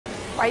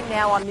Right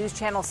now on News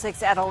Channel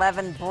 6 at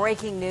 11,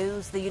 breaking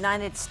news, the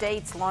United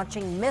States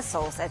launching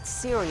missiles at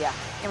Syria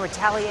in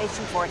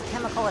retaliation for a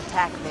chemical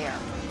attack there.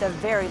 The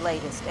very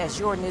latest as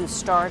your news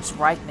starts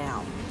right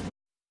now.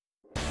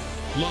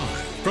 Live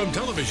from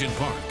Television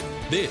Park,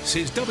 this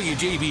is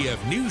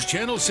WJBF News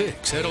Channel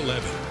 6 at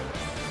 11.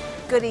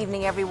 Good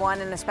evening,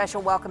 everyone, and a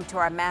special welcome to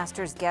our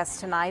master's guest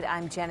tonight.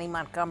 I'm Jenny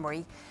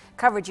Montgomery.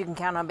 Coverage you can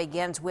count on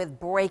begins with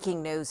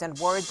breaking news and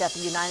word that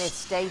the United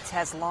States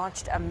has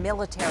launched a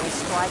military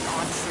strike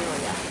on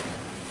Syria.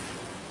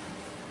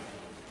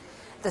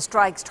 The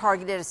strikes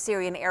targeted a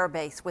Syrian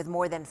airbase with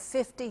more than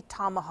 50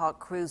 Tomahawk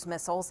cruise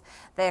missiles.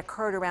 They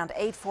occurred around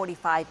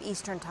 8:45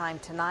 Eastern Time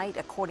tonight,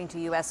 according to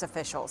U.S.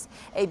 officials.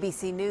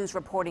 ABC News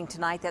reporting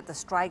tonight that the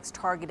strikes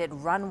targeted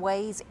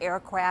runways,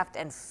 aircraft,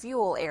 and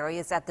fuel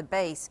areas at the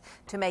base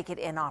to make it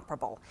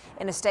inoperable.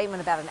 In a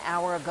statement about an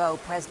hour ago,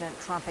 President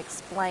Trump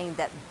explained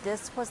that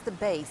this was the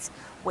base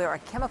where a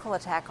chemical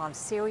attack on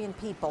Syrian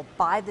people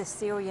by the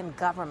Syrian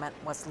government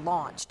was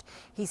launched.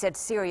 He said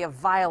Syria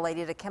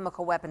violated a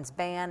chemical weapons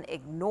ban,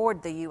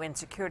 ignored the UN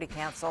Security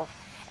Council,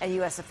 and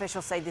U.S.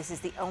 officials say this is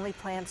the only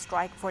planned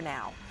strike for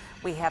now.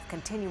 We have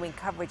continuing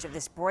coverage of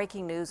this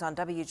breaking news on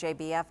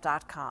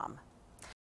WJBF.com.